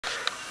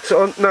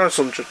So on, now it's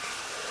 100.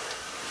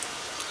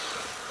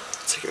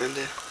 Take it in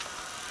there.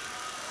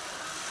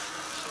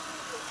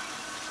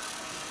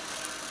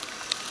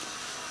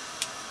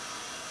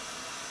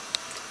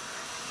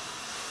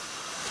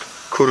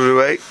 Quarter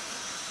to 8.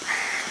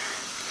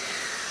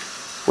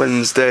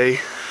 Wednesday. I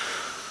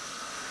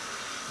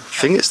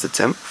think it's the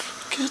 10th.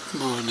 Good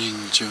morning,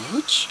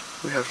 George.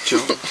 We have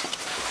John.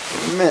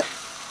 Met.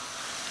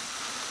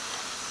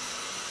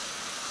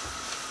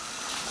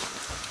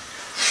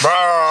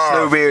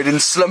 Snowbeard in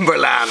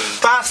Slumberland.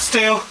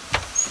 Bastille!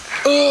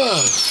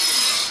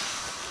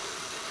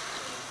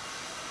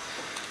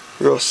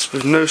 Ross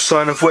with no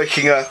sign of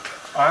waking up.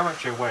 I'm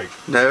actually awake.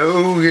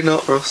 No, you're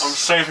not, Ross. I'm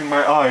saving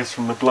my eyes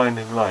from the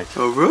blinding light.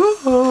 Oh,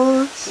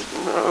 Ross!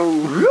 No.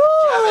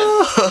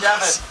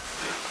 Ross!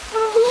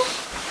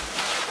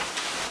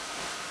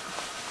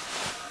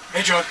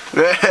 Hey, John.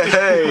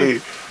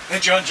 Hey! Hey,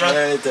 John.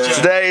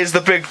 Today is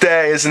the big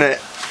day, isn't it?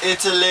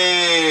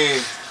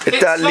 Italy.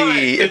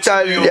 Italy,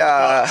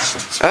 Italia.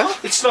 Huh?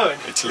 It's snowing.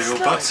 Italy or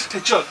bust. Hey,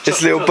 John,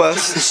 It's a little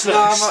bus.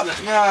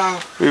 No.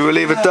 We will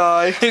either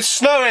die. It's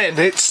snowing.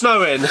 It's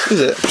snowing. Is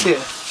it?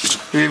 Yeah.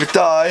 We either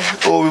die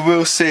or we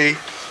will see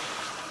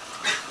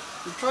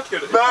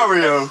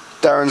Mario.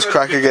 Darren's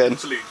crack again.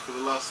 For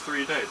the last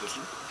 3 days,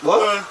 isn't it?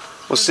 What?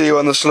 We'll see you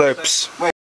on the slopes.